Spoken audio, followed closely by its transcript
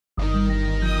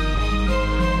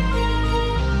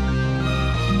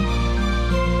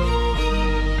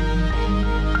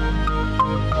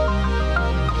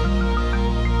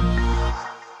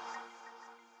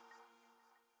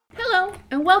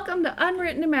Welcome to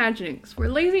Unwritten Imaginings, where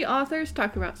lazy authors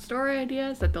talk about story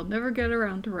ideas that they'll never get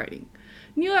around to writing.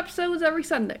 New episodes every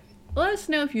Sunday. Let us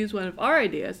know if you use one of our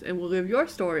ideas, and we'll give your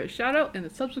story a shout out in a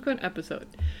subsequent episode.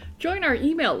 Join our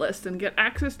email list and get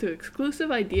access to exclusive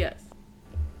ideas.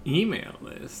 Email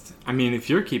list? I mean, if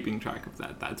you're keeping track of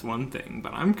that, that's one thing,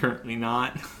 but I'm currently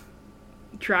not.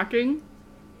 Tracking?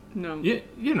 No. Yeah,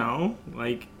 you know,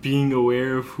 like being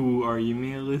aware of who our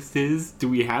email list is. Do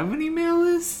we have an email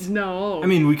list? No. I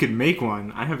mean, we could make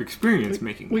one. I have experience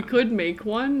making one. We could make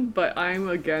one, but I'm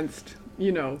against,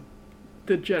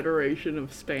 the generation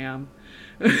of spam.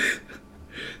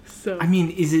 So I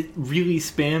mean, is it really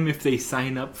spam if they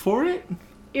sign up for it?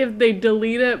 if they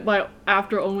delete it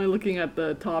after only looking at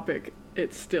the topic,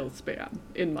 it's still spam,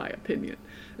 in my opinion.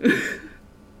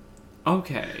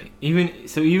 Okay. Even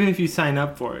if you sign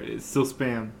up for it, it's still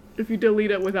spam. If you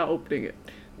delete it without opening it,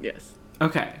 yes.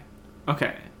 Okay.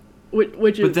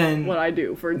 Which is then what I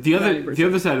do for the 90%.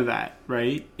 other side of that,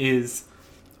 right, is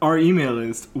our email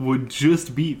list would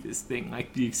just be this thing,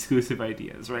 like the exclusive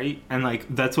ideas, right? And like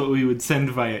that's what we would send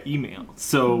via email.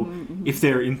 So if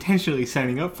they're intentionally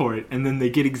signing up for it and then they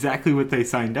get exactly what they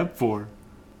signed up for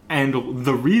and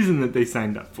the reason that they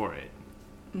signed up for it,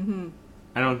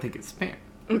 I don't think it's spam.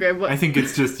 Okay, but I think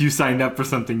it's just you signed up for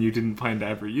something you didn't plan to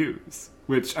ever use.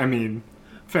 Which, I mean,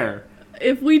 fair.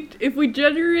 if we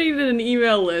generated an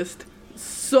email list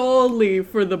solely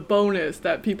for the bonus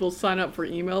that people sign up for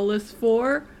email lists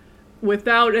for,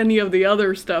 without any of the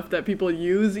other stuff that people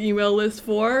use email lists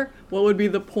for, what would be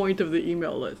the point of the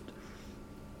email list?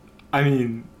 I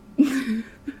mean,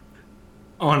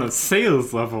 on a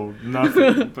sales level,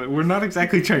 nothing. But we're not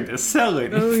exactly trying to sell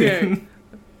anything. Okay.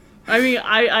 I mean,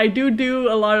 I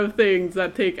do a lot of things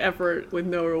that take effort with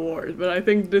no reward, but I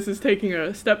think this is taking it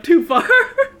a step too far.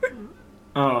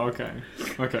 Oh, okay.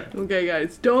 Okay,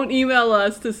 guys, don't email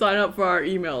us to sign up for our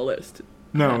email list.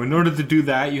 No, in order to do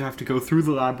that, you have to go through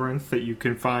the labyrinth that you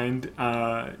can find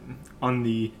on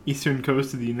the eastern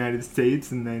coast of the United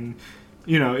States, and then,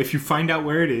 if you find out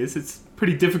where it is, it's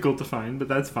pretty difficult to find, but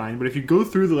that's fine. But if you go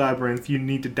through the labyrinth, you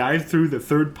need to dive through the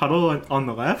third puddle on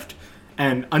the left,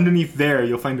 and underneath there,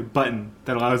 you'll find a button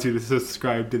that allows you to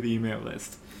subscribe to the email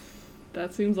list.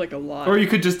 That seems like a lot. Or you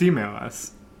could just email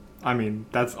us. I mean,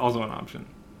 that's also an option.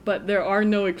 But there are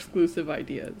no exclusive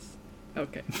ideas.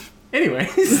 Okay.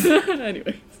 Anyways.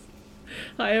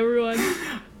 Hi everyone.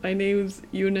 My name's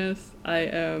Eunice. I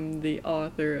am the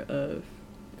author of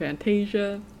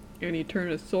Fantasia and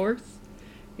Eterna Source.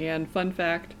 And fun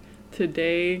fact,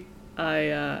 today I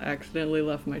accidentally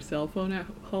left my cell phone at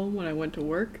home when I went to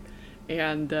work.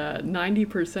 And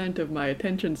 90% of my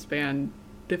attention span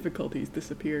difficulties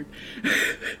disappeared.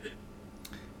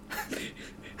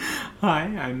 Hi,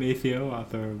 I'm Matheo,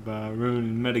 author of Rune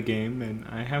and Metagame, and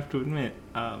I have to admit,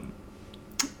 I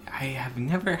have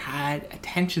never had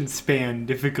attention span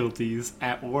difficulties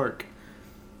at work.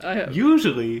 I have.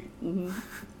 Usually,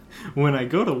 when I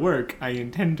go to work, I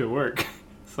intend to work,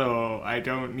 so I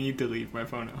don't need to leave my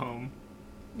phone at home.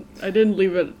 I didn't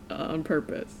leave it on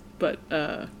purpose, but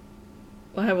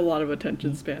I have a lot of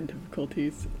attention span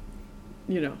difficulties.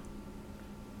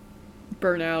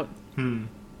 Burnout.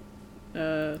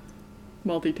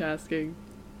 Multitasking.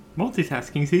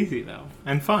 Multitasking's easy, though,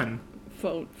 and fun.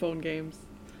 Phone games.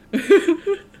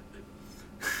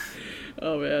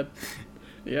 Oh, man.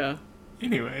 Yeah.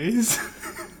 Anyways,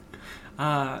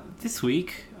 this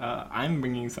week, I'm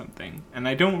bringing something, and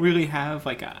I don't really have,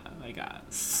 like a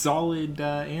solid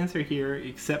answer here,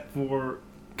 except for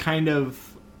kind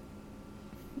of...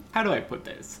 How do I put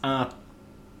this?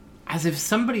 As if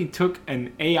somebody took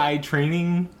an AI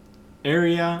training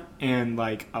area and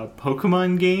like a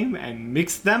Pokemon game and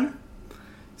mixed them.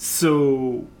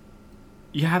 So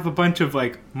you have a bunch of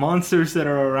like monsters that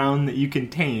are around that you can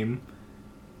tame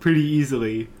pretty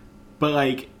easily, but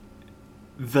like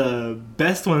the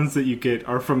best ones that you get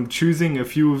are from choosing a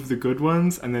few of the good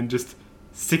ones and then just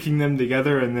sticking them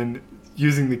together and then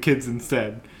using the kids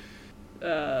instead.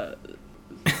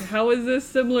 How is this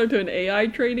similar to an AI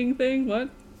training thing?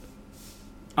 What?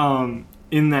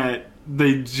 In that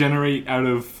they generate out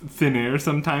of thin air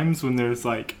sometimes when there's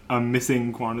like a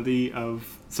missing quantity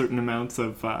of certain amounts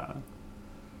of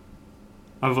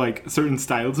like certain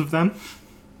styles of them.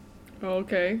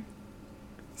 Okay.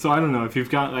 So I don't know if you've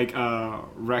got like a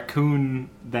raccoon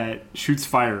that shoots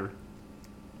fire,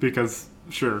 because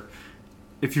sure,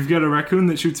 if you've got a raccoon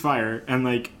that shoots fire and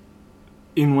like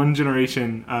in one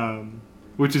generation,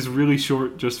 which is really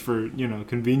short just for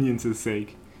convenience's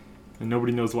sake, and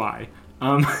nobody knows why.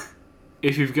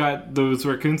 If you've got those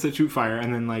raccoons that shoot fire,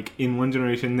 and then, like, in one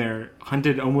generation they're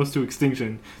hunted almost to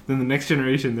extinction, then the next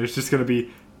generation there's just going to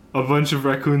be a bunch of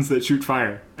raccoons that shoot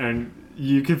fire, and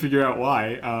you can figure out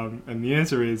why. And the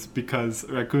answer is because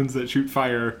raccoons that shoot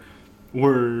fire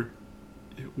were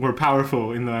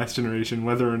powerful in the last generation,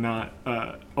 whether or not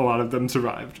a lot of them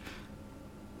survived.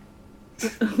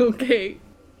 Okay.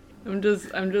 I'm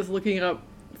just looking up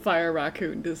fire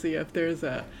raccoon to see if there's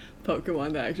a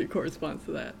Pokemon that actually corresponds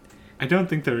to that. I don't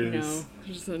think there is. No,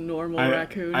 just a normal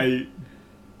raccoon.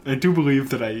 I do believe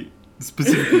that I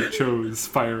specifically chose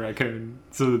fire raccoon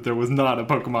so that there was not a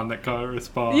Pokemon that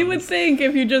corresponds. You would think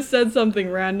if you just said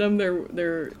something random,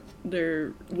 there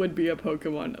would be a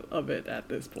Pokemon of it at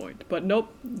this point, but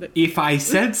nope. If I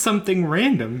said something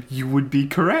random, you would be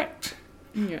correct.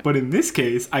 Yeah. But in this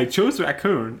case, I chose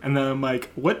raccoon, and then I'm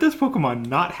like, what does Pokemon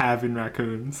not have in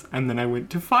raccoons? And then I went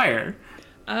to fire.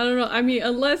 I don't know. I mean,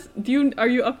 are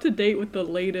you up to date with the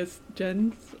latest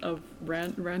gens of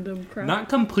random crap? Not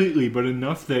completely, but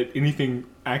enough that anything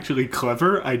actually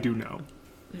clever, I do know.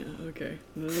 Yeah, okay.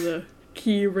 The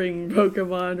key ring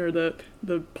Pokemon or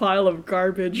the pile of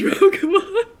garbage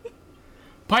Pokemon.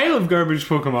 Pile of garbage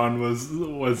Pokemon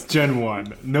was Gen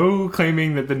 1. No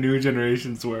claiming that the new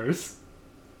generation's worse.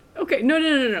 Okay,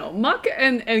 no. Muck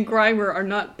and Grimer are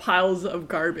not piles of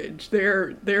garbage.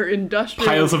 They're industrial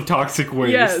piles of toxic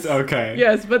waste. Yes. Okay.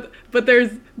 Yes, but there's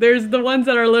the ones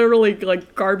that are literally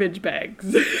like garbage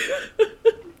bags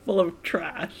full of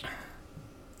trash.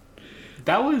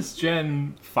 That was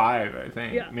Gen 5, I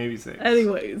think. Yeah. Maybe 6.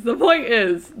 Anyways, the point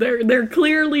is they're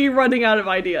clearly running out of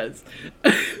ideas.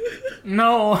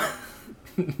 No.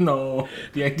 No.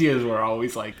 The ideas were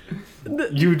always like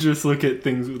you just look at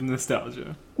things with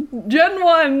nostalgia. Gen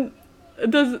 1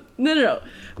 does no.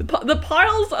 The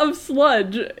piles of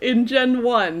sludge in Gen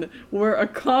 1 were a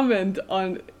comment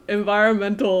on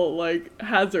environmental like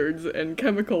hazards and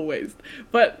chemical waste.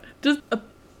 But just a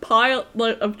pile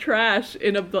of trash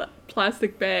in a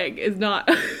plastic bag is not.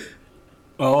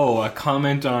 Oh, a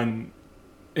comment on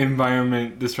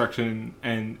environment destruction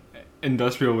and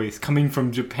industrial waste coming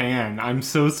from Japan. I'm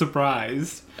so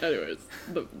surprised. Anyways,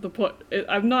 the point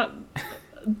I'm not.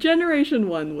 Generation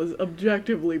 1 was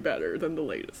objectively better than the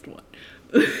latest one.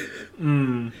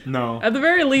 No. At the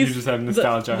very least, you just have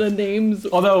nostalgia. The names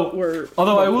Although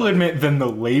I will admit, then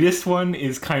the latest one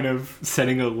is kind of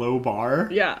setting a low bar.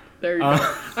 Yeah, there you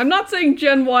go. I'm not saying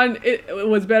Gen 1 it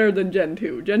was better than Gen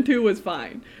 2. Gen 2 was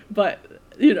fine. But,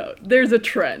 there's a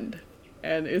trend.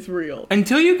 And it's real.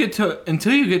 Until you get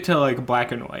to like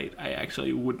black and white, I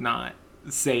actually would not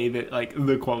say that like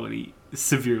the quality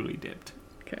severely dipped.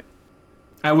 Okay.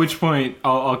 At which point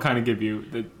I'll kind of give you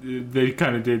that they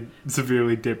kind of did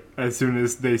severely dip as soon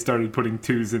as they started putting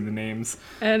 2s in the names.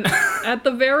 And at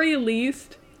the very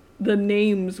least, the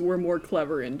names were more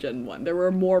clever in Gen 1. There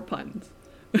were more puns.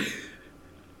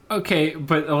 Okay,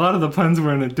 but a lot of the puns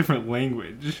were in a different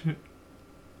language.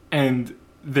 And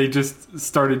they just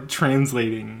started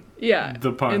translating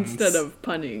the puns. Instead of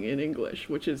punning in English,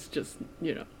 which is just,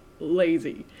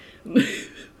 lazy.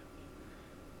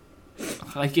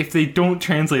 Like, if they don't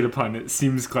translate a pun, it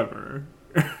seems cleverer.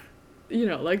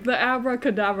 Like the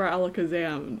abracadabra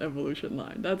alakazam evolution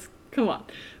line. Come on.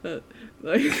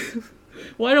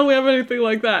 Why don't we have anything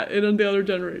like that in the other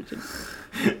generation?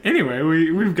 Anyway,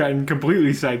 we've gotten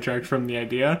completely sidetracked from the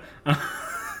idea.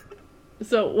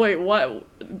 So wait, what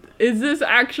is this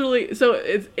actually? So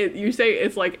you say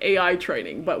it's like AI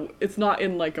training, but it's not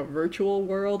in like a virtual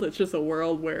world. It's just a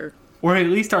world where, or at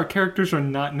least our characters are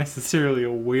not necessarily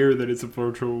aware that it's a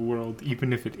virtual world,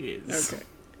 even if it is. Okay,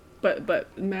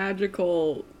 but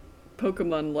magical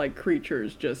Pokemon-like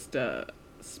creatures just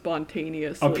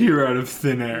spontaneously appear out of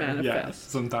thin air. Manifest. Yeah,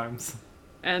 sometimes.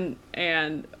 And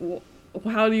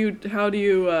how do you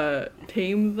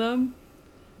tame them?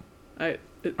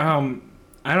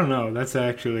 I don't know. That's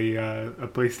actually a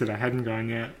place that I hadn't gone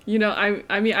yet.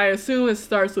 I mean, I assume it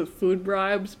starts with food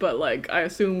bribes, but like, I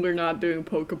assume we're not doing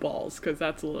Pokeballs because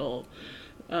that's a little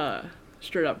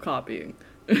straight up copying.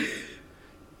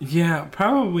 Yeah,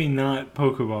 probably not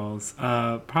Pokeballs.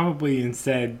 Probably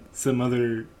instead some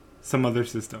other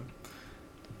system.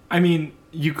 I mean,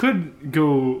 you could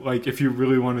go like if you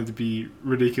really wanted to be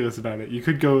ridiculous about it, you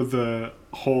could go the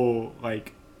whole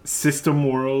like system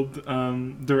world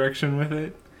direction with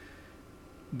it,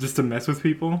 just to mess with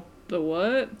people. The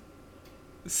what?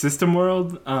 System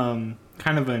world, kind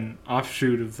of an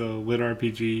offshoot of the lit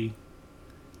RPG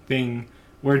thing,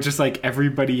 where just like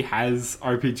everybody has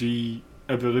RPG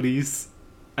abilities,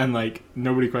 and like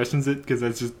nobody questions it because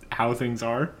that's just how things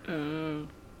are.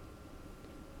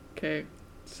 Okay,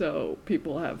 so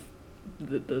people have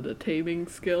the taming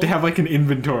skill. They have like an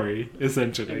inventory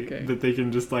essentially that they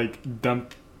can just like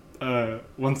dump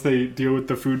once they deal with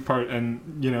the food part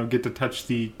and get to touch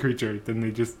the creature, then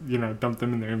they just dump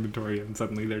them in their inventory and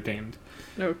suddenly they're tamed.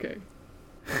 Okay.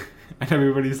 And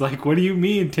everybody's like, "What do you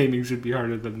mean taming should be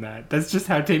harder than that? That's just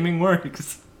how taming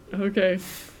works." Okay.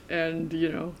 And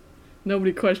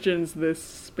nobody questions this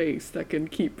space that can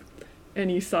keep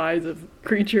any size of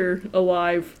creature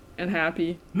alive and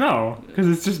happy. No, because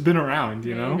it's just been around,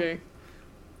 Okay.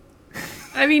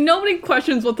 I mean, nobody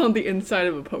questions what's on the inside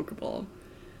of a Pokeball.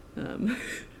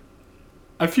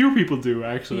 A few people do,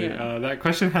 actually. Yeah. That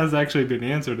question has actually been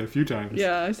answered a few times.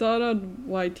 Yeah, I saw it on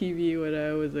YTV when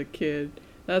I was a kid.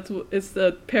 It's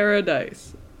the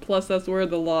paradise. Plus, that's where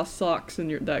the lost socks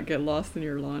that get lost in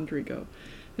your laundry go.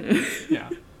 Yeah,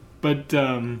 but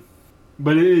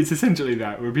it's essentially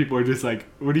that, where people are just like,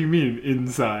 "What do you mean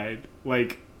inside?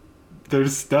 Like,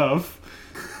 there's stuff."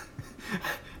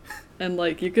 And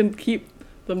you can keep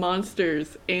the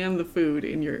monsters and the food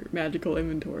in your magical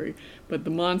inventory, but the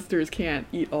monsters can't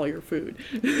eat all your food.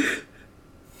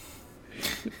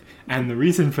 And the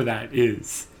reason for that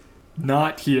is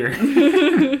not here.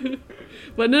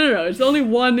 But no, it's only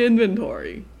one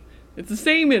inventory. It's the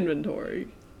same inventory,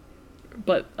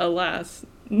 but alas.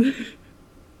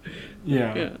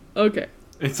 Yeah. Okay.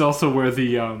 It's also where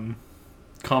the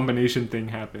combination thing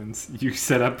happens. You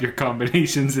set up your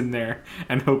combinations in there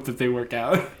and hope that they work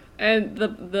out. And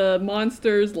the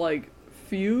monsters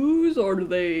fuse, or do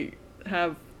they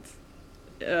have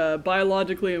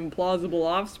biologically implausible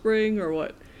offspring, or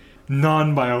what?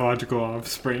 Non-biological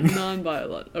offspring.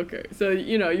 Non-biological. Okay, so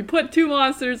you put 2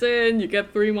 monsters in, you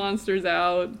get 3 monsters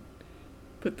out.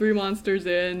 Put 3 monsters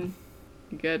in,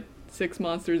 you get 6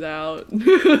 monsters out.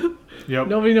 Yep.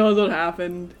 Nobody knows what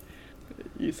happened.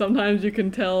 Sometimes you can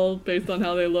tell based on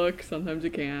how they look. Sometimes you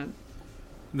can't.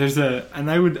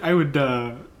 I would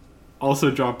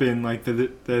also drop in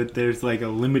there's a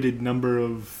limited number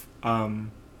of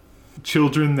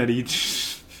children that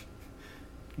each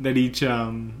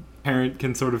parent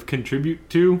can sort of contribute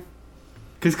to,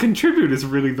 because contribute is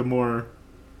really the more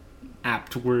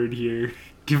apt word here,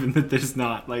 given that there's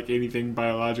not anything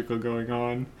biological going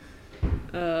on.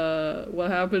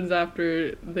 What happens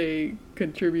after they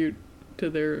contribute to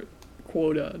their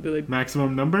quota? Do they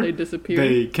maximum number? They disappear.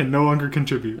 They can no longer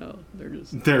contribute. Oh,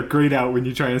 they're grayed out when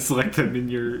you try and select them in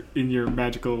your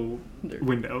magical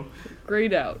window.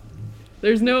 Grayed out.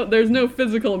 There's no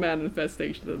physical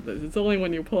manifestation of this. It's only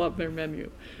when you pull up their menu.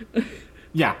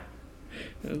 Yeah.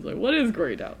 And it's what is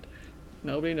grayed out?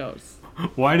 Nobody knows.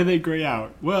 Why do they gray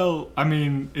out? Well, I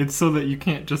mean, it's so that you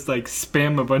can't just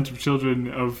spam a bunch of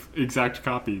children of exact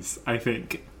copies, I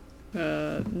think.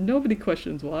 Nobody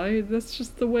questions why. That's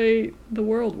just the way the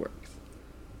world works.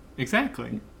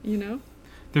 Exactly.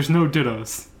 There's no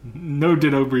dittos. No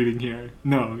ditto breeding here.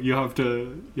 No, you have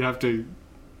to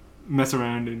mess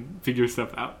around and figure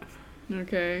stuff out.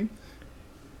 Okay.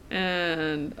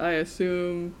 And I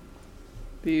assume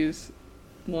these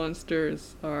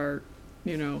monsters are,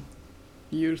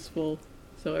 useful,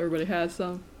 so everybody has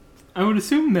some. I would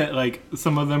assume that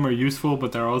some of them are useful,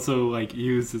 but they're also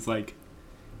used as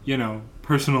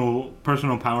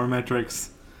personal power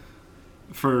metrics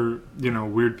for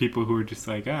weird people who are just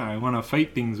I want to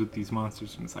fight things with these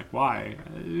monsters, and it's why?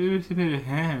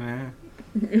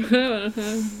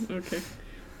 Okay.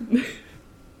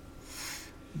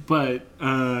 But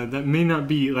that may not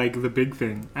be the big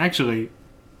thing. Actually,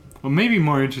 what may be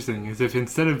more interesting is if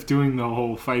instead of doing the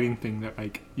whole fighting thing that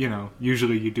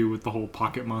usually you do with the whole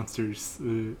pocket monsters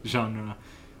genre,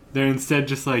 they're instead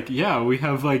just we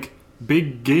have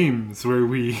big games where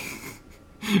we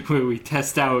where we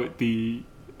test out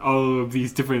all of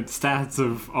these different stats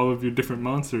of all of your different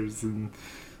monsters and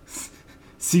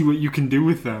see what you can do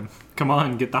with them. Come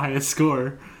on, get the highest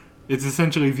score. It's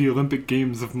essentially the Olympic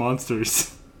Games of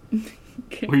monsters.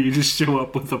 Okay. Where you just show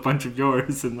up with a bunch of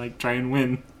yours and try and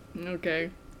win. Okay.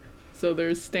 So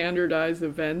there's standardized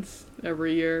events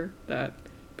every year that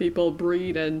people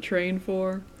breed and train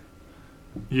for.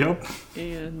 Yep.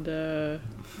 And I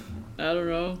don't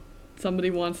know.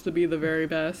 Somebody wants to be the very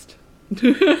best.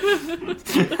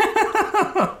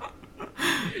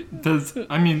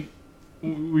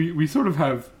 We sort of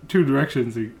have 2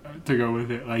 directions to go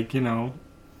with it.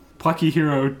 Plucky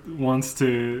Hero wants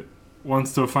to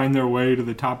find their way to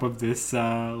the top of this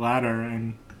ladder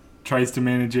and tries to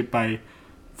manage it by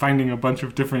finding a bunch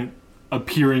of different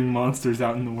appearing monsters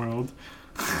out in the world.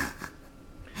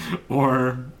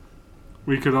 Or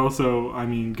we could also,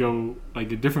 go a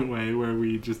different way where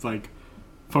we just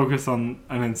focus on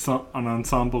an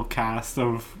ensemble cast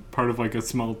of part of a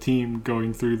small team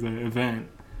going through the event.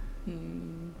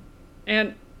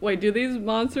 And wait, do these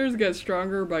monsters get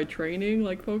stronger by training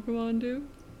like Pokemon do?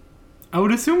 I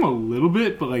would assume a little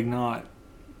bit, but like not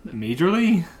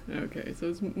majorly. Okay, so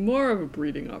it's more of a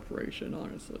breeding operation,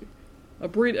 honestly.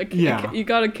 Yeah. You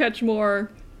gotta catch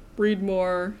more, breed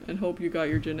more, and hope you got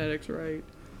your genetics right.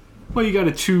 Well, you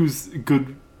gotta choose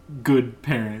good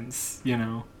parents. You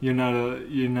know, you're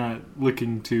not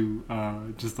looking to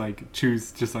just like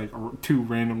choose just like two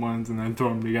random ones and then throw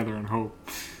them together and hope.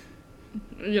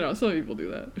 You know, some people do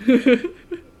that.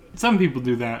 Some people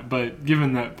do that, but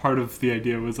given that part of the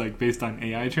idea was like based on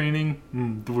AI training,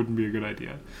 that wouldn't be a good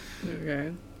idea.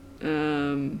 Okay. I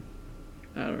don't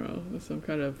know, some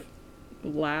kind of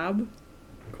lab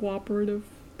cooperative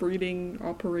breeding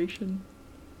operation.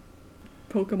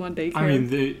 Pokemon daycare. I mean,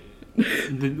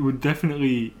 they would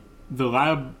definitely, the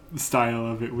lab style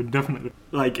of it would definitely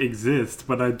like exist,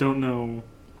 but I don't know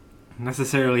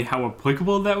necessarily how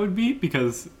applicable that would be,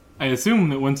 because I assume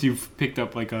that once you've picked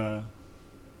up like a...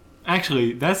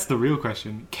 Actually, that's the real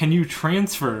question. Can you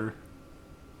transfer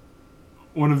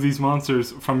one of these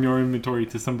monsters from your inventory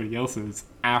to somebody else's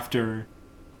after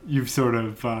you've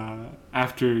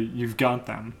after you've got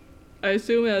them? I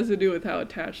assume it has to do with how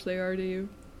attached they are to you.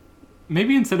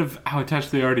 Maybe instead of how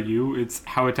attached they are to you, it's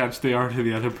how attached they are to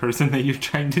the other person that you're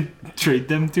trying to trade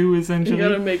them to, essentially. You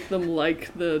gotta make them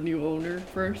like the new owner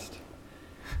first.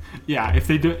 Yeah, if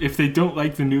they don't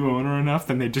like the new owner enough,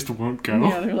 then they just won't go.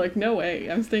 Yeah, they're like, no way,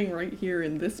 I'm staying right here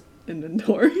in this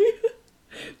inventory.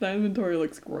 That inventory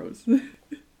looks gross.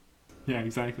 Yeah,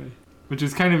 exactly. Which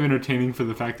is kind of entertaining for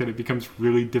the fact that it becomes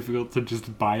really difficult to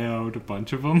just buy out a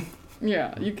bunch of them.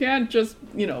 Yeah, you can't just,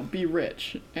 be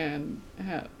rich and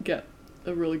get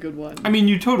a really good one. I mean,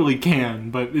 you totally can,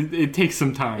 but it takes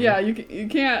some time. Yeah, you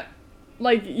can't,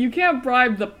 you can't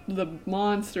bribe the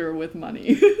monster with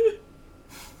money.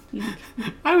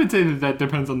 I would say that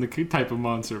depends on the type of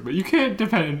monster, but you can't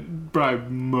bribe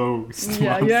most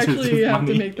Yeah, monsters you actually with have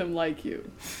money. to make them like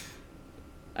you.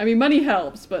 I mean, money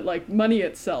helps, but money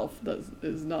itself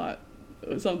is not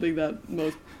something that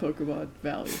most Pokemon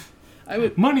value.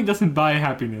 Money doesn't buy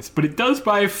happiness, but it does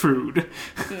buy food.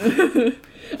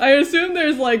 I assume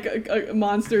there's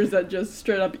monsters that just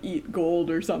straight up eat gold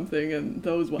or something, and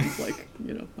those ones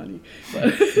money.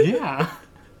 But Yeah.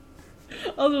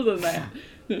 other than that,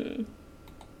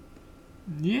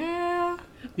 Yeah.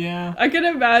 I can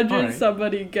imagine Right.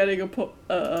 somebody getting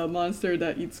a monster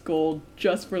that eats gold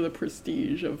just for the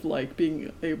prestige of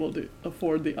being able to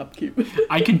afford the upkeep.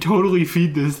 I can totally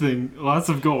feed this thing lots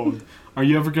of gold. Are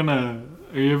you ever gonna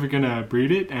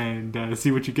breed it and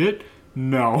see what you get?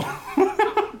 No. You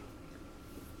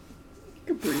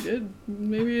could breed it.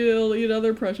 Maybe it'll eat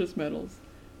other precious metals,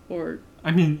 or I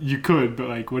mean, you could,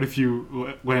 but what if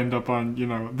you land up on,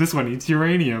 this one eats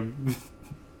uranium,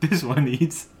 this one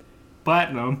eats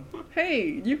platinum.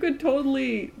 hey, you could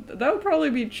totally. That would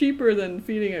probably be cheaper than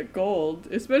feeding it gold,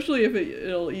 especially if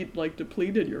it'll eat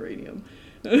depleted uranium.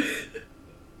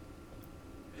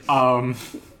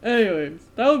 Anyways,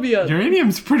 that would be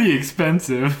Uranium's pretty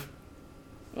expensive.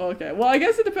 Okay, well, I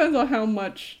guess it depends on how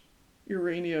much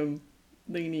uranium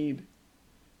they need.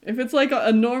 If it's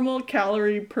a normal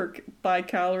calorie by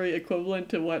calorie equivalent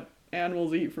to what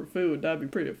animals eat for food, that'd be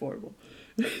pretty affordable.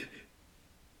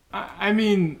 I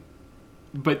mean,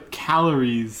 but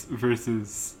calories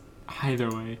versus either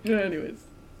way. Anyways,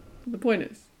 the point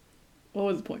is, what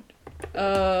was the point?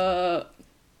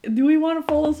 Do we want to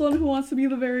follow someone who wants to be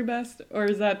the very best, or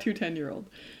is that too 10-year-old?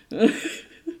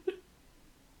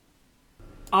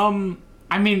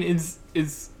 I mean,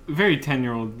 it's very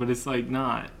 10-year-old, but it's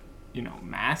not,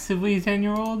 massively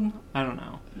 10-year-old. I don't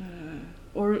know.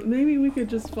 Or maybe we could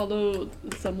just follow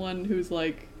someone who's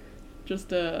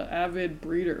just a avid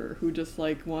breeder who just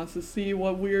wants to see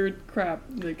what weird crap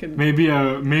they can. Maybe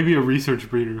a research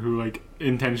breeder who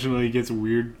intentionally gets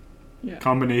weird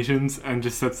combinations and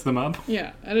just sets them up.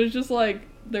 Yeah, and it's just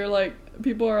they're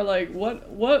people are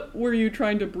what were you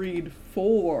trying to breed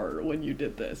for when you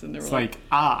did this? And they're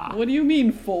what do you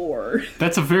mean for?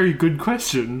 That's a very good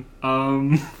question.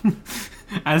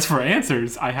 As for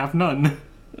answers, I have none.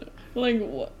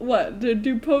 What?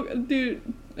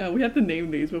 We have to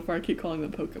name these before I keep calling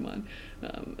them Pokemon.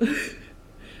 I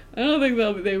don't think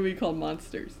they would be called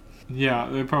monsters. Yeah,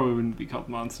 they probably wouldn't be called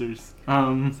monsters.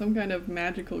 Some kind of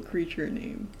magical creature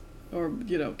name. Or,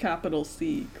 capital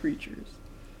C creatures.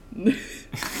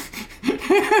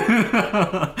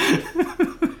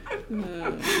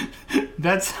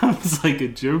 That sounds like a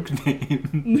joke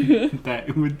name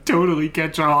that would totally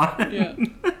catch on. Yeah.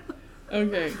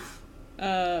 Okay.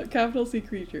 Capital C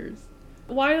creatures.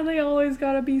 Why do they always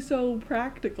gotta be so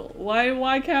practical?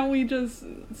 Why can't we just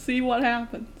see what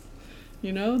happens?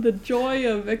 The joy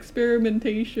of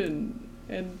experimentation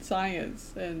and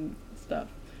science and stuff.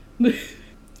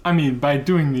 I mean, by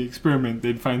doing the experiment,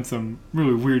 they'd find some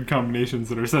really weird combinations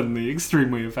that are suddenly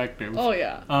extremely effective. Oh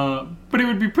yeah. But it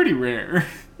would be pretty rare.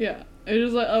 Yeah. It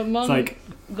is like among It's like,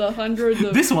 the hundreds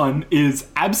of. this one is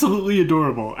absolutely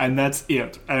adorable, and that's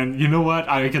it. And you know what?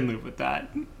 I can live with that.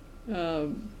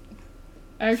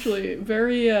 Actually,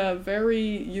 very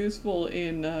useful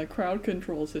in crowd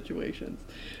control situations.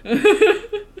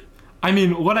 I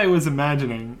mean, what I was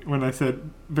imagining when I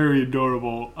said very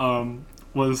adorable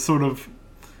was sort of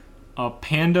a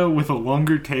panda with a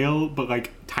longer tail, but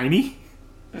like tiny.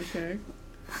 Okay.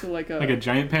 So like a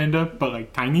giant panda, but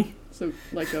like tiny. So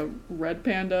like a red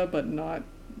panda, but not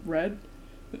red?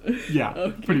 Yeah,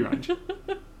 Okay. pretty much.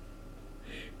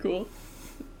 Cool.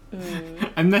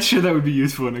 I'm not sure that would be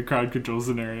useful in a crowd control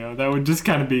scenario. That would just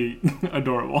kind of be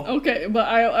adorable. Okay, but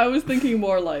I was thinking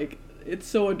more like, it's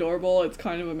so adorable, it's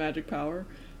kind of a magic power.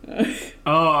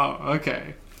 Oh,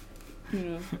 okay. You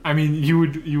know. I mean, you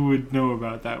would know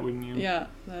about that, wouldn't you? Yeah,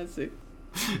 that's it.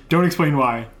 Don't explain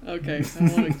why. Okay, I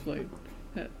won't explain.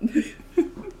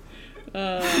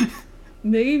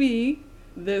 Maybe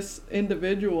this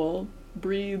individual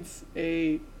breeds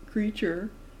a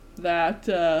creature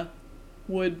that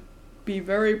would be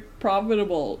very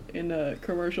profitable in a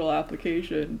commercial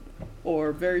application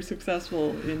or very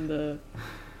successful in the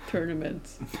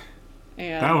tournaments.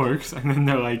 And that works. And then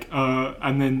they're like,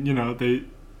 and then, you know,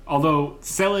 although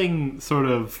selling sort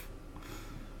of,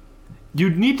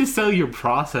 you'd need to sell your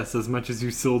process as much as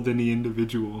you sold any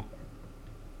individual.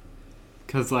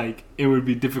 Because, like, it would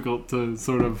be difficult to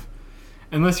sort of,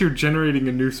 unless you're generating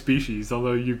a new species,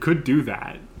 although you could do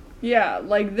that. Yeah,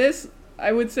 like this,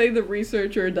 I would say the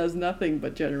researcher does nothing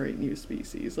but generate new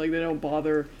species. Like, they don't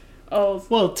bother. Oh,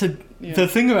 well, the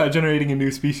thing about generating a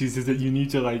new species is that you need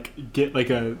to, like, get, like,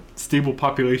 a stable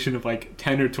population of, like,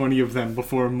 10 or 20 of them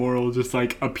before more will just,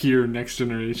 like, appear next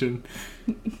generation.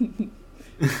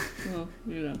 Well,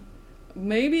 you know.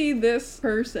 Maybe this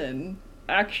person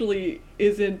actually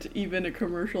isn't even a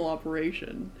commercial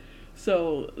operation,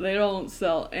 so they don't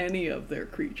sell any of their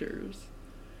creatures.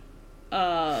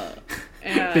 And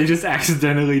they just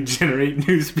accidentally generate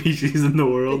new species in the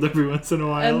world every once in a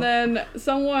while. And then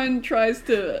someone tries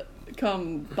to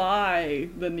come buy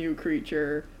the new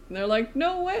creature, and they're like,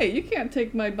 "No way, you can't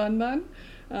take my bun bun."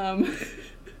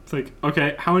 It's like,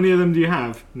 okay, how many of them do you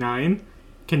have? 9?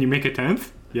 Can you make a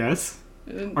 10th? Yes.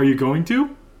 Are you going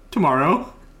to?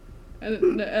 Tomorrow.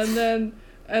 And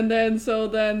then so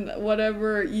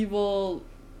whatever evil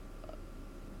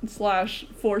 /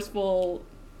 forceful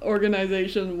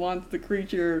organization wants the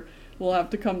creature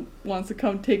wants to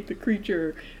come take the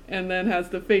creature, and then has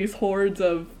to face hordes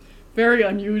of very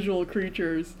unusual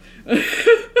creatures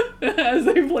as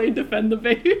they play defend the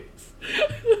base.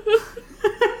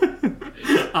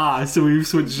 So we've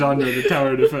switched genre to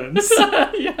tower defense.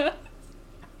 Yeah.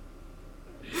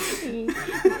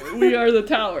 We are the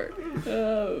tower.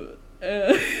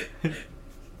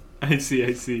 I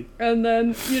see. And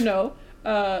then, you know,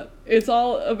 it's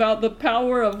all about the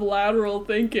power of lateral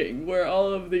thinking, where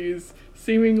all of these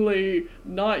seemingly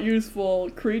not useful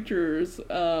creatures,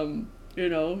 you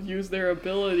know, use their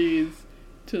abilities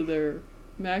to their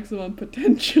maximum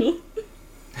potential.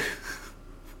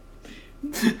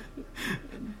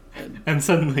 And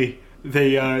suddenly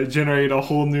they generate a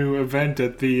whole new event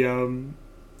at the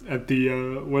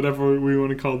whatever we want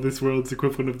to call this world's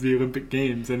equivalent of the Olympic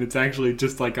Games, and it's actually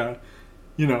just like a,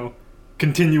 you know,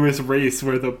 continuous race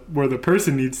where the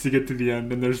person needs to get to the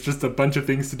end, and there's just a bunch of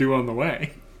things to do on the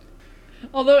way.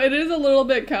 Although it is a little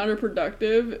bit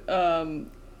counterproductive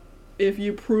if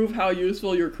you prove how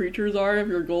useful your creatures are, if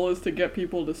your goal is to get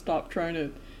people to stop trying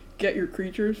to get your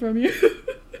creatures from you.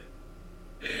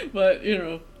 But, you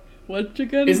know, what you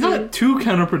gonna do? It's not too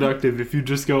counterproductive if you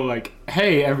just go like,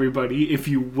 hey, everybody, if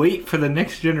you wait for the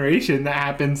next generation that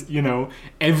happens, you know,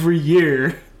 every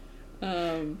year.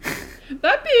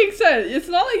 That being said, it's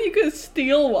not like you could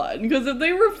steal one, because if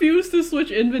they refuse to switch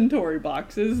inventory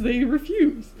boxes, they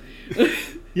refuse.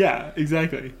 Yeah,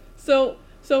 exactly. So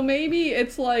maybe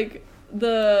it's like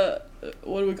the,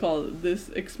 what do we call it, this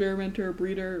experimenter,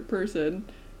 breeder person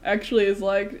actually is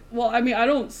like, well, I mean, I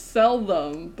don't sell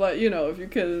them, but, you know, if you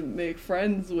can make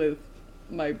friends with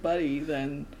my buddy,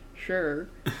 then sure.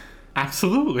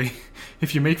 Absolutely.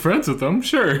 If you make friends with them,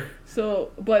 sure.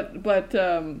 So, but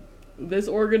this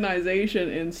organization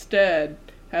instead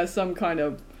has some kind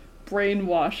of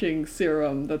brainwashing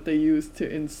serum that they use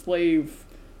to enslave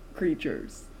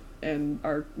creatures, and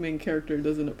our main character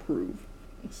doesn't approve.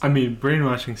 I mean,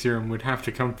 brainwashing serum would have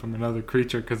to come from another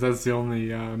creature, because that's the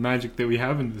only magic that we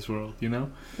have in this world, you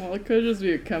know? Well, it could just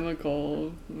be a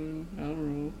chemical. I don't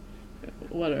know.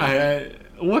 Whatever.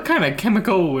 What kind of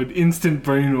chemical would instant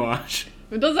brainwash?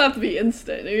 It doesn't have to be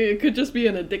instant. It could just be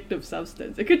an addictive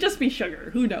substance. It could just be sugar.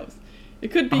 Who knows? It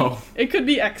could be. Oh. It could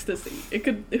be ecstasy. It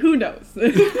could. Who knows?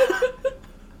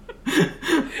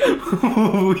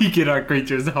 We get our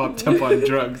creatures hopped up on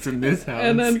drugs in this house.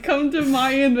 And then come to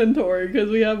my inventory because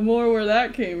we have more where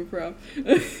that came from.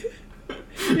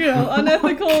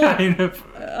 Unethical. Kind of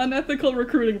Unethical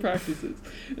recruiting practices.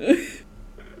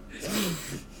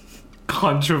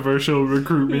 controversial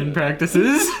recruitment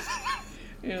practices.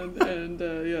 And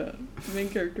yeah, the main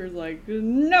character's like,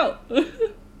 no.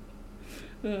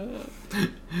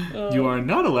 You are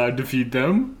not allowed to feed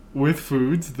them with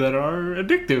foods that are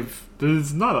addictive. This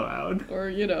is not allowed.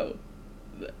 Or,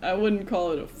 I wouldn't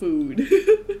call it a food.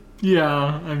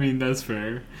 Yeah, I mean, that's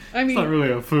fair. I mean, it's not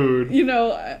really a food.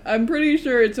 I'm pretty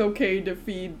sure it's okay to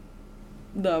feed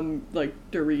them, like,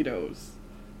 Doritos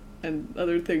and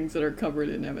other things that are covered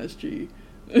in MSG.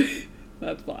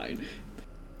 That's fine.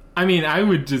 I mean, I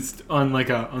would just, on like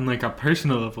a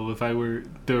personal level, if I were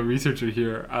the researcher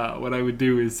here, what I would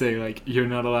do is say, like, you're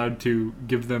not allowed to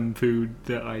give them food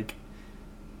that, like,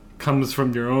 comes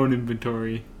from your own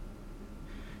inventory.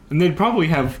 And they'd probably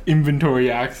have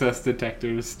inventory access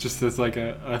detectors just as, like,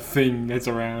 a thing that's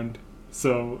around.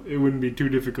 So it wouldn't be too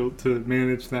difficult to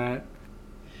manage that.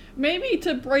 Maybe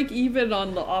to break even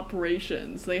on the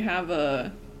operations, they have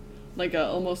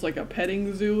almost like a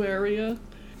petting zoo area.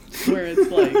 Where it's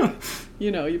like,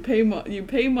 you pay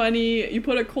money, you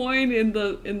put a coin in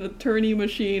the tourney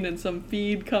machine, and some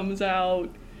feed comes out.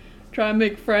 Try and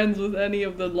make friends with any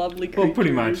of the lovely creatures. Well,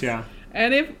 pretty much, yeah.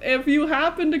 And if you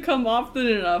happen to come often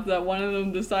enough that one of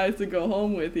them decides to go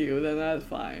home with you, then that's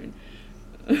fine.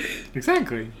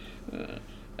 Exactly.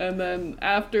 And then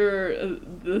after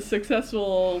the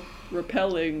successful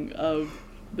repelling of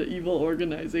the evil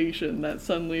organization, that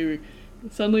suddenly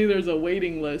there's a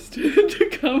waiting list to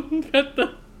come pet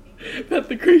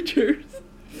the creatures.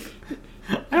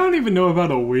 I don't even know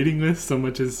about a waiting list so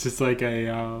much as just like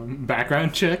a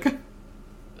background check.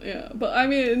 Yeah, but I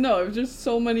mean, no, if just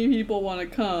so many people want to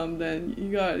come, then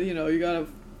you gotta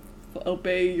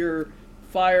obey your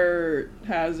fire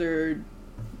hazard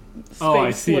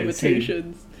space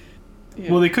limitations. Yeah.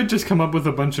 Well, they could just come up with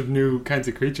a bunch of new kinds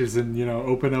of creatures and,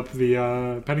 open up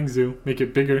the petting zoo, make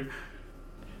it bigger.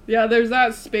 Yeah, there's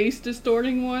that space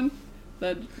distorting one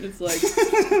that is like,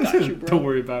 got you, bro. Don't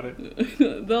worry about it.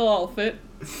 They'll all fit.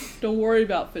 Don't worry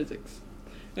about physics.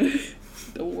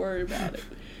 Don't worry about it.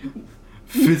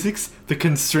 Physics? The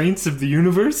constraints of the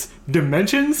universe?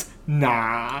 Dimensions?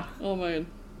 Nah. Oh, man.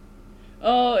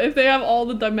 Oh, if they have all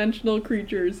the dimensional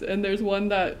creatures and there's one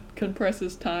that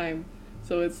compresses time.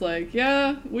 So it's like,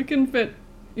 yeah, we can fit,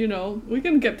 we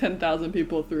can get 10,000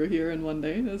 people through here in one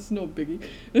day. That's no biggie.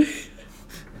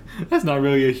 That's not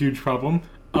really a huge problem.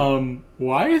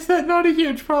 Why is that not a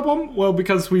huge problem? Well,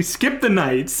 because we skip the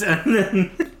nights and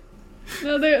then...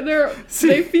 No,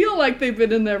 they feel like they've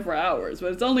been in there for hours,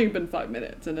 but it's only been 5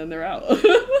 minutes and then they're out.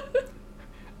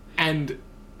 And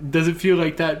does it feel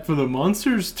like that for the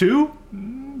monsters too?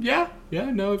 Yeah,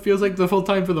 no, it feels like the full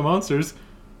time for the monsters.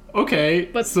 Okay,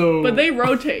 but they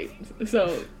rotate,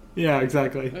 so... Yeah,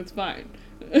 exactly. That's fine.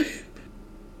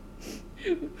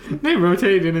 They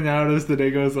rotate in and out as the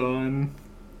day goes on.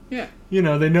 Yeah.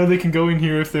 They know they can go in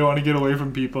here if they want to get away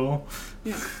from people.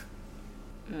 Yeah.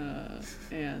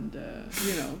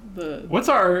 The... What's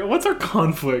our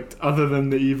conflict other than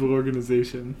the evil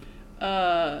organization?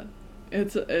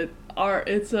 It's a...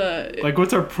 Like,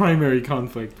 what's our primary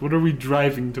conflict? What are we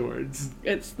driving towards?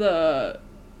 It's the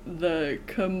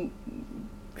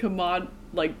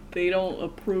like, they don't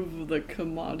approve of the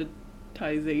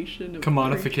commoditization of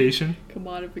commodification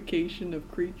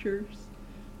of creatures.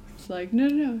 It's like,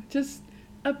 no, just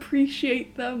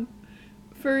appreciate them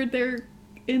for their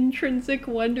intrinsic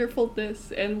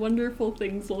wonderfulness, and wonderful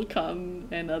things will come,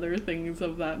 and other things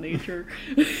of that nature.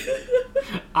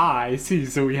 I see.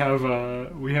 So we have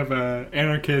a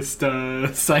anarchist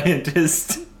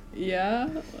scientist. Yeah,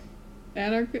 I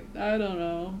don't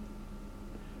know.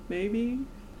 Maybe.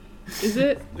 Is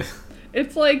it?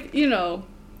 It's like,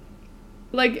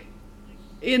 like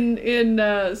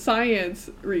in science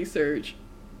research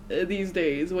these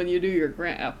days, when you do your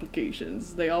grant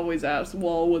applications, they always ask,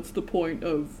 well, what's the point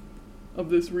of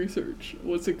this research?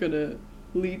 What's it gonna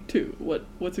lead to?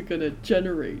 What's it gonna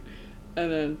generate?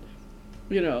 And then,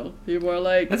 people are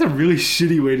like, that's a really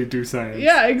shitty way to do science.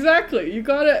 Yeah, exactly. You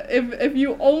gotta, if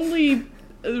you only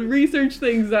research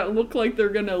things that look like they're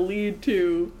gonna lead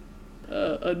to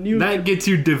a new... That gets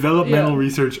you developmental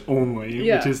research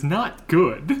only, which is not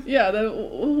good. Yeah, then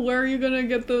where are you gonna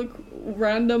get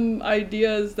random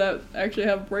ideas that actually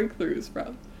have breakthroughs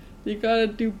from. You gotta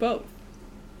do both.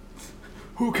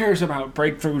 Who cares about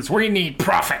breakthroughs? We need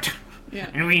profit. Yeah.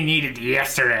 And we need it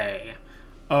yesterday.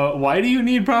 Why do you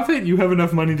need profit? You have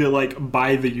enough money to, like,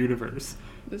 buy the universe.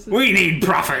 We need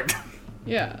profit!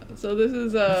 Yeah, so this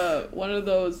is one of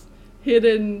those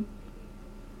hidden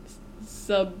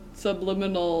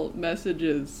subliminal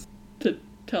messages to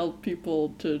tell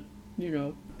people to,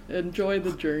 enjoy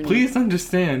the journey. Please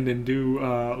understand and do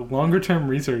longer-term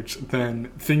research than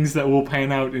things that will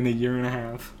pan out in a year and a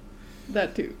half.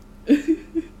 That too.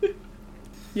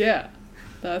 Yeah,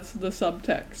 that's the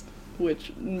subtext,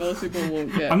 which most people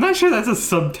won't get. I'm not sure that's a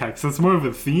subtext. That's more of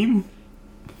a theme.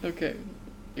 Okay,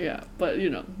 yeah, but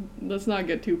let's not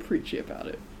get too preachy about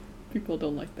it. People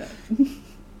don't like that.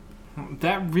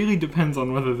 That really depends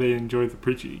on whether they enjoy the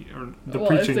preachy or the well,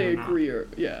 preaching if they or not. agree or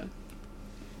yeah.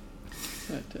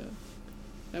 But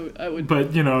I would.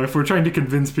 But if we're trying to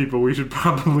convince people, we should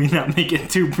probably not make it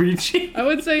too preachy. I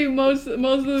would say most of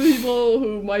the people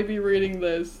who might be reading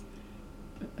this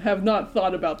have not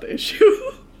thought about the issue.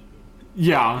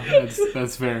 Yeah,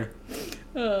 that's fair.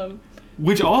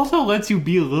 Which also lets you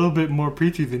be a little bit more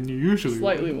preachy than you usually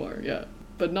slightly would. more, yeah,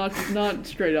 but not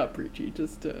straight up preachy.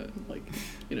 Just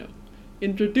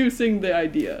introducing the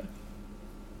idea.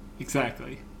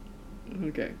 Exactly.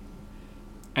 Okay.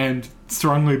 And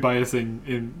strongly biasing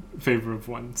in favor of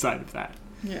one side of that.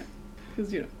 Yeah,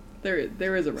 because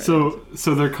there is a right So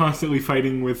they're constantly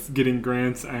fighting with getting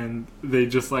grants, and they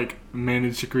just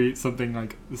manage to create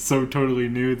something so totally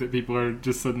new that people are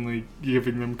just suddenly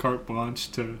giving them carte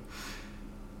blanche to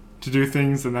do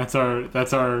things, and that's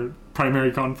our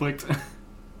primary conflict.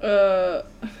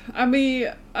 I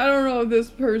mean, I don't know if this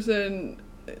person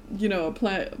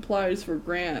applies for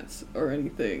grants or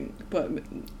anything, but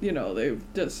they've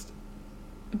just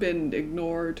been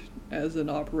ignored as an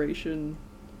operation,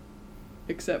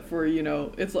 except for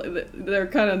it's they're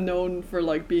kind of known for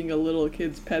being a little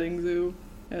kid's petting zoo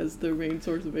as their main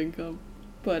source of income,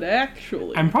 but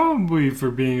actually I'm probably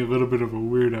for being a little bit of a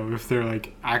weirdo if they're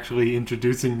actually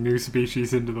introducing new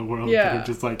species into the world that are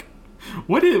just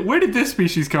where did this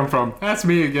species come from? That's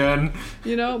me again.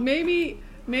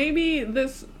 Maybe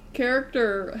this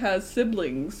character has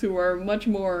siblings who are much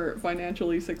more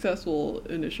financially successful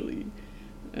initially,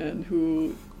 and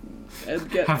who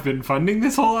have been funding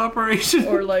this whole operation,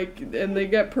 or and they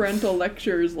get parental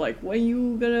lectures when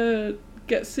you gonna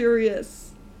get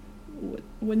serious,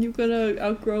 when you gonna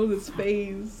outgrow this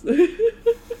phase.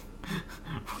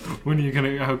 When are you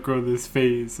gonna outgrow this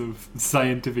phase of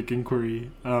scientific inquiry?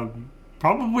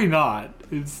 Probably not.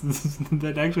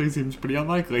 That actually seems pretty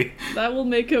unlikely. That will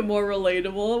make it more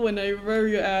relatable whenever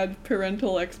you add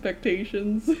parental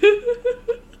expectations.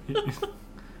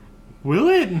 Will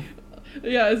it?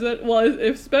 Yeah,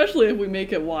 especially if we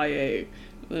make it YA.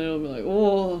 Then it'll be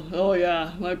oh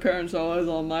yeah, my parents are always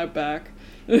on my back.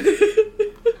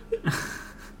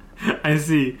 I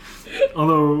see.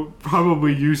 Although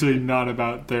probably usually not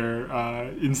about their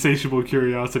insatiable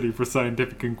curiosity for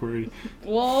scientific inquiry.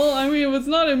 Well, I mean, it's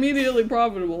not immediately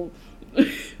profitable.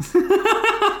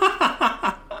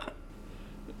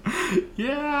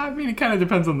 Yeah, I mean, it kind of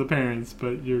depends on the parents,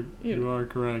 but you are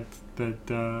correct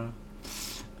that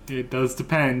it does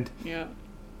depend. Yeah.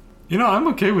 I'm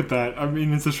okay with that. I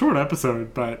mean, it's a short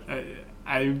episode, but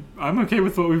I'm okay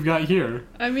with what we've got here.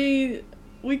 I mean,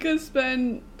 we could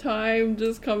spend time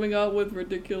just coming up with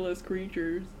ridiculous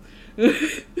creatures.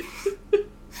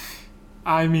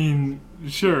 I mean,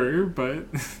 sure, but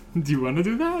do you want to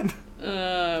do that?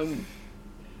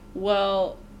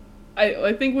 Well,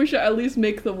 I think we should at least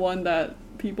make the one that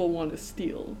people want to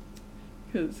steal,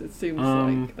 because it seems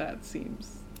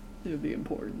it would be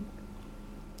important.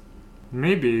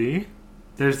 Maybe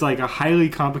there's a highly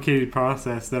complicated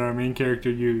process that our main character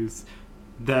used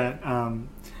that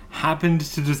happened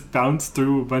to just bounce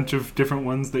through a bunch of different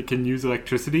ones that can use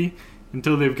electricity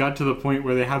until they've got to the point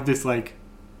where they have this I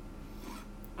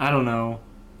don't know,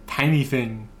 tiny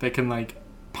thing that can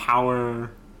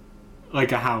power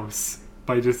a house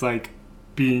by just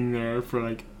being there for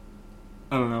I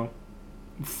don't know.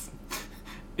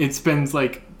 It spends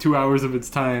 2 hours of its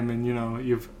time, and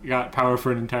you've got power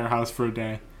for an entire house for a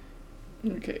day.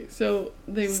 Okay, so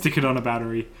they stick it on a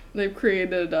battery. They've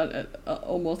created an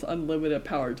almost unlimited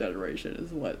power generation,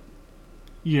 is what?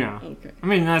 Yeah. Okay. I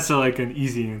mean, that's an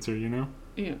easy answer,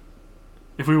 Yeah.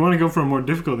 If we want to go for a more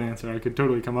difficult answer, I could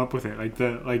totally come up with it.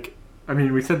 I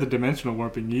mean, we said the dimensional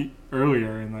warping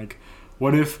earlier, and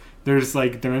what if there's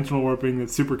dimensional warping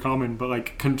that's super common,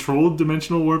 but controlled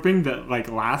dimensional warping that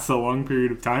lasts a long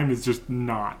period of time is just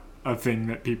not a thing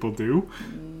that people do.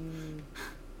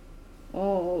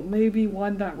 oh, maybe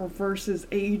one that reverses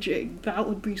aging. That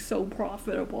would be so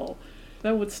profitable.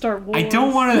 That would start wars. I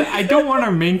don't want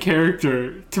our main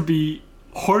character to be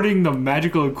hoarding the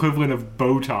magical equivalent of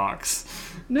Botox.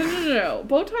 No.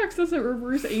 Botox doesn't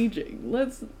reverse aging.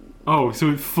 Oh, so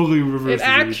it fully reverses It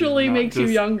actually aging, makes you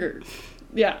just... younger.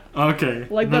 Yeah. Okay.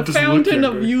 Like not the just look Fountain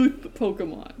of younger. Youth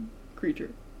Pokemon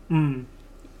creature. Mm.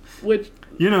 Which,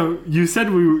 You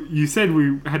said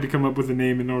we had to come up with a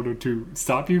name in order to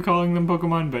stop you calling them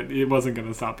Pokemon, but it wasn't going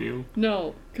to stop you.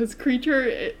 no, because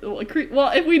creature...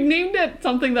 well, if we named it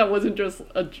something that wasn't just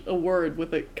a word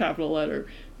with a capital letter,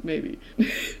 maybe.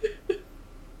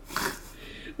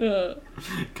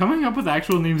 Coming up with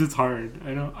actual names is hard.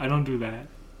 I don't do that.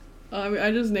 I mean,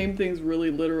 I just name things really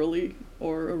literally,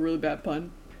 or a really bad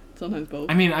pun. Sometimes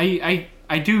both. I mean,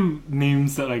 I do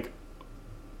names that like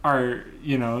are,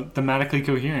 thematically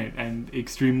coherent and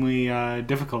extremely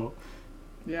difficult.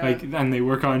 Yeah. Like, and they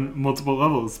work on multiple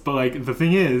levels. But like the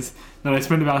thing is that I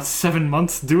spend about 7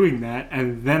 months doing that,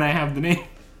 and then I have the name.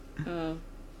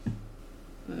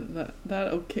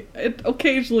 It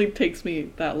occasionally takes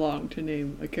me that long to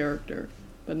name a character,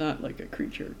 but not like a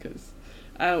creature, because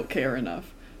I don't care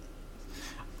enough.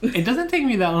 It doesn't take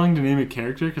me that long to name a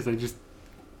character because I just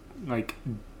like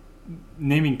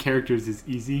naming characters is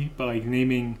easy, but like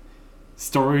naming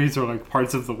stories or like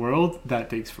parts of the world, that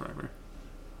takes forever.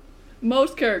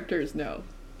 Most characters, no.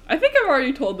 I think I've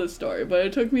already told this story, but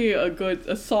it took me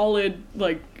a solid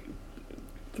like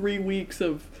 3 weeks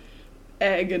of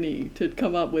agony to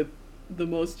come up with the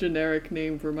most generic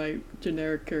name for my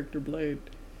generic character Blade.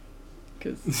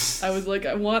 Because I was like,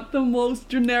 I want the most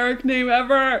generic name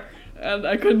ever, and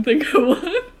I couldn't think of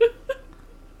one.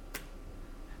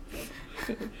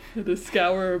 Had to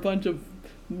scour a bunch of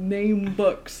name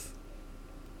books.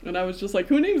 And I was just like,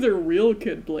 who names their real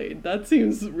kid Blade? That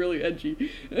seems really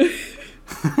edgy.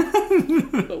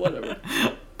 But whatever.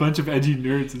 Bunch of edgy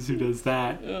nerds is who does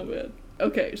that. Oh man.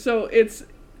 Okay, so it's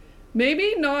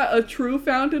maybe not a true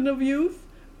fountain of youth,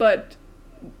 but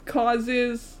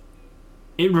causes...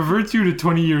 It reverts you to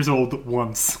 20 years old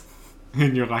once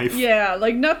in your life. Yeah,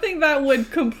 like nothing that would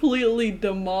completely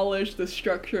demolish the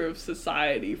structure of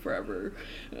society forever.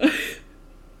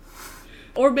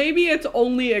 Or maybe it's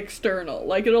only external.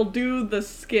 Like it'll do the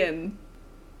skin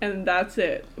and that's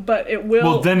it. But it will...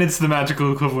 Well, then it's the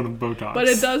magical equivalent of Botox. But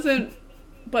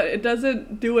it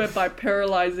doesn't do it by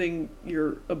paralyzing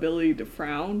your ability to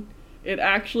frown. It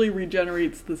actually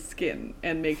regenerates the skin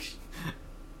and makes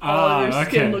all your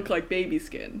skin look like baby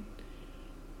skin.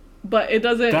 But it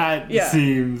doesn't... That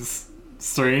seems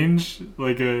strange.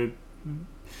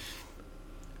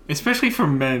 Especially for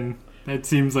men. That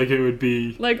seems like it would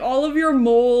be... Like all of your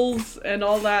moles and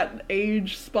all that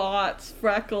age spots,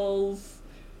 freckles,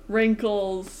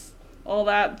 wrinkles, all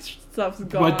that stuff's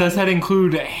gone. But does that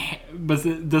include...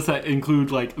 Does that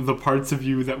include, like, the parts of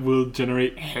you that will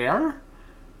generate hair?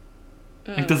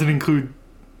 Does it include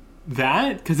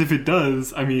that? Because if it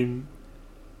does, I mean,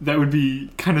 that would be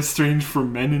kind of strange for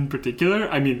men in particular.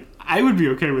 I mean, I would be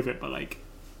okay with it, but, like...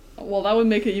 Well, that would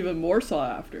make it even more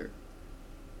sought after.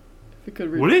 If it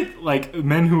could would it? Like,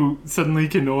 men who suddenly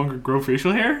can no longer grow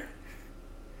facial hair?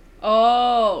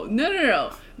 Oh,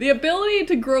 no. The ability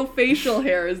to grow facial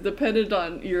hair is dependent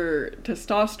on your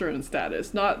testosterone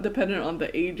status, not dependent on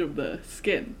the age of the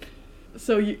skin.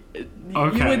 So you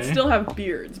would still have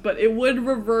beards, but it would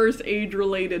reverse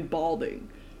age-related balding.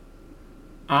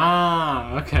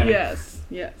 Ah, okay. Yes.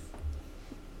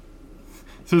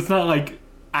 So it's not like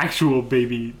actual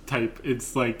baby type.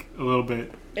 It's like a little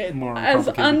bit more as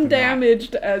complicated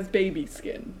undamaged as baby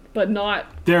skin, but not...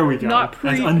 There we go. Not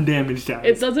as undamaged as.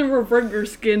 It doesn't revert your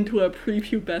skin to a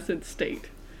prepubescent state.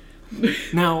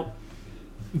 Now...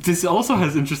 This also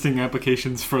has interesting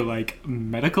applications for, like,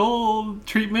 medical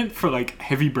treatment for, like,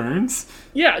 heavy burns.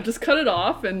 Yeah, just cut it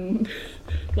off and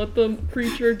let the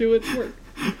creature do its work.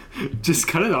 Just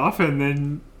cut it off and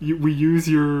then we use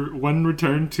your one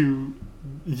return to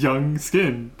young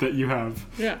skin that you have.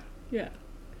 Yeah.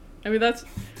 I mean, that's,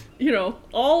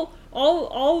 all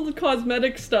the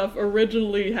cosmetic stuff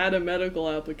originally had a medical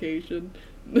application.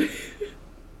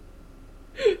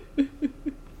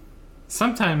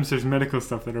 Sometimes there's medical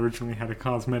stuff that originally had a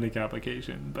cosmetic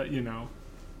application, but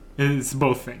it's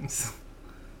both things.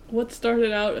 What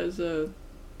started out as a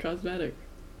cosmetic?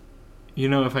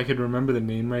 If I could remember the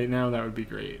name right now, that would be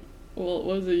great. Well,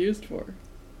 what was it used for?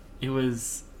 It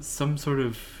was some sort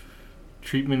of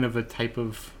treatment of a type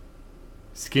of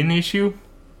skin issue.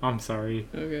 I'm sorry.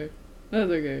 Okay. That's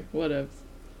okay. Whatevs.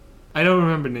 I don't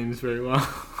remember names very well.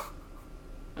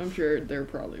 I'm sure there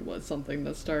probably was something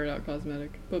that started out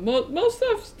cosmetic, but most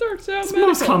stuff starts out It's medical.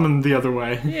 most common the other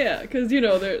way. Yeah, because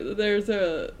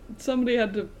there's somebody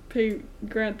had to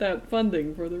grant that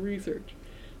funding for the research.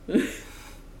 Yes,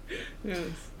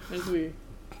 as we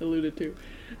alluded to.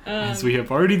 As we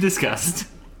have already discussed.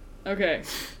 Okay,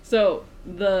 so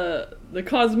the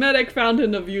cosmetic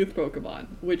fountain of youth Pokemon,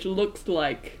 which looks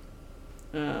like,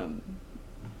 I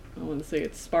want to say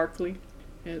it's sparkly.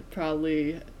 It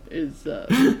probably is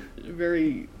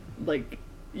very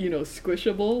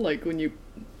squishable. Like when you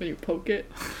poke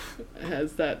it, it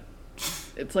has that.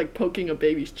 It's like poking a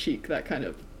baby's cheek. That kind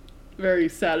of very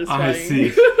satisfying. I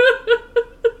see.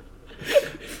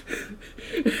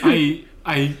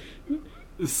 I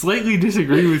slightly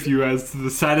disagree with you as to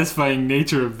the satisfying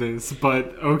nature of this,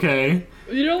 but okay.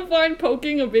 You don't find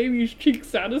poking a baby's cheek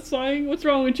satisfying? What's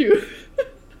wrong with you?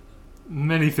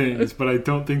 Many things, but I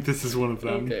don't think this is one of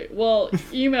them. Okay, well,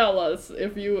 email us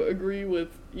if you agree with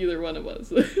either one of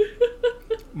us.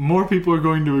 More people are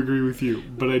going to agree with you,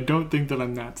 but I don't think that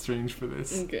I'm that strange for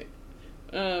this. Okay.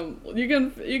 You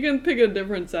can pick a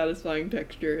different satisfying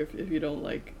texture if you don't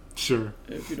like Sure.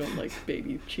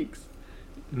 baby cheeks.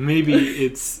 Maybe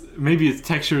its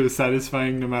texture is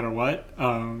satisfying no matter what,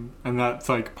 and that's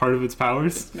like part of its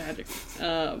powers. It's magic.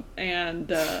 And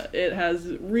it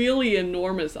has really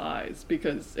enormous eyes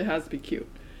because it has to be cute.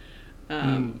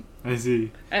 I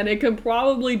see. And it can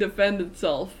probably defend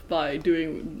itself by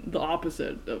doing the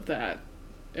opposite of that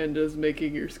and just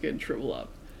making your skin shrivel up.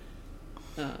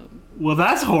 Well,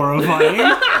 that's horrifying.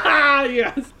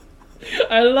 Yes.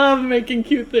 I love making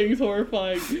cute things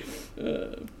horrifying.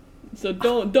 So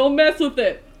don't mess with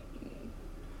it.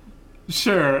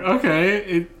 Sure, okay.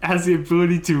 It has the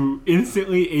ability to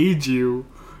instantly age you.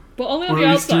 But only on or the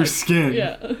at least outside. your skin.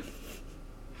 Yeah.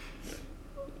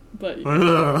 But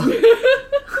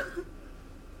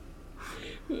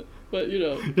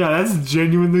Yeah, that's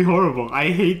genuinely horrible.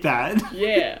 I hate that.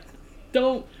 Yeah.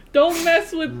 Don't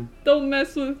mess with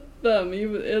them.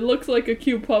 It looks like a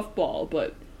cute puffball,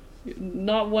 but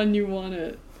not one you want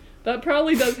to. That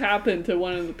probably does happen to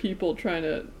one of the people trying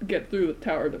to get through the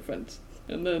tower defense,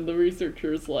 and then the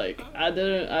researcher's like, "I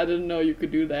didn't know you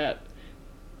could do that."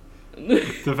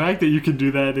 The fact that you can do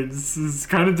that is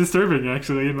kind of disturbing,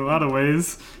 actually, in a lot of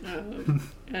ways. And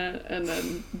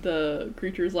then the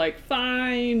creature's like,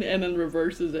 "Fine," and then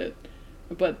reverses it,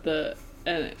 but so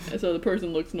the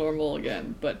person looks normal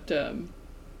again, but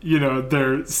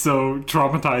they're so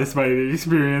traumatized by the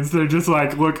experience. They're just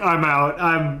like, look, I'm out.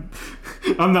 I'm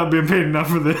not being paid enough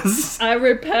for this. I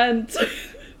repent.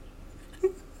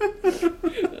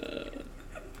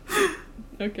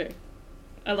 Okay.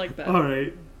 I like that. All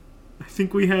right. I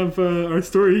think we have our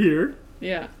story here.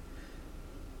 Yeah.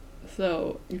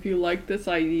 So, if you like this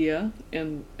idea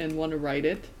and want to write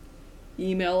it,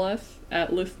 email us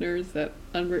at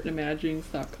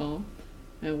listeners@unwrittenimaginings.com.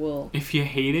 And we'll... If you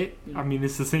hate it, I mean,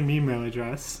 it's the same email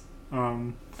address.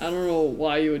 I don't know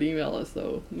why you would email us,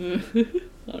 though.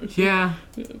 Honestly. Yeah.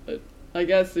 But I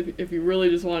guess if you really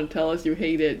just want to tell us you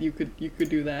hate it, you could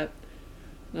do that.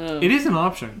 It is an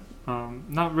option.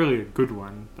 Not really a good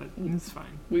one, but it's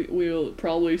fine. We'll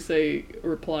probably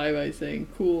reply by saying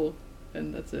cool,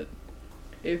 and that's it.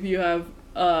 If you have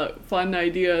fun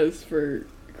ideas for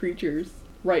creatures,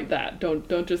 write that.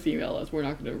 Don't just email us. We're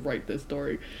not going to write this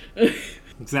story.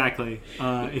 Exactly.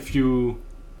 If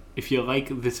you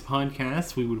like this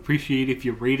podcast, we would appreciate if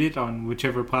you rate it on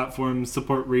whichever platforms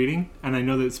support rating. And I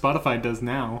know that Spotify does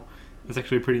now. It's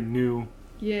actually a pretty new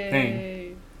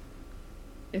thing.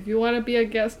 If you want to be a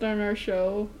guest on our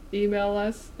show, email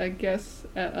us at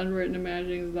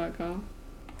guests@unwrittenimaginings.com.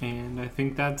 And I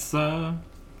think that's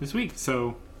this week.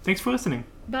 So thanks for listening.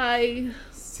 Bye.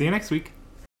 See you next week.